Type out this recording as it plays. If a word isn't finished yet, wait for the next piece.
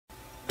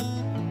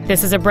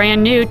This is a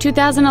brand new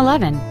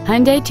 2011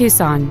 Hyundai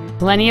Tucson.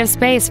 Plenty of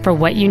space for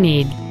what you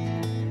need.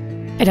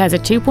 It has a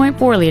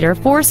 2.4-liter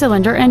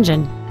four-cylinder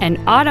engine, an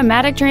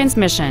automatic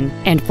transmission,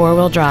 and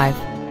four-wheel drive.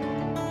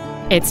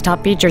 Its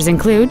top features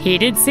include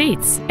heated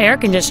seats, air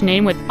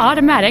conditioning with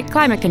automatic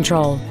climate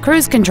control,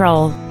 cruise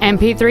control,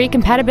 MP3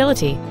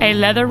 compatibility, a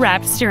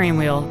leather-wrapped steering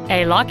wheel,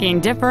 a locking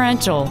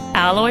differential,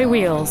 alloy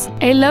wheels,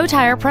 a low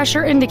tire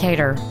pressure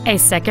indicator, a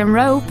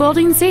second-row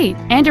folding seat,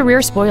 and a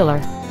rear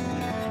spoiler.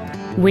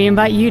 We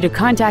invite you to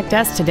contact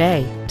us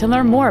today to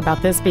learn more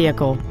about this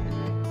vehicle.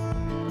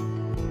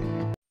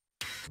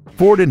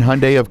 Ford and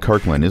Hyundai of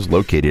Kirkland is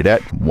located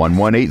at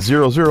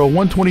 11800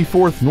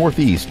 124th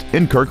Northeast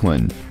in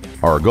Kirkland.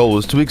 Our goal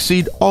is to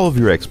exceed all of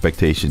your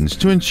expectations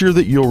to ensure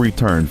that you'll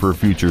return for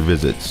future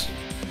visits.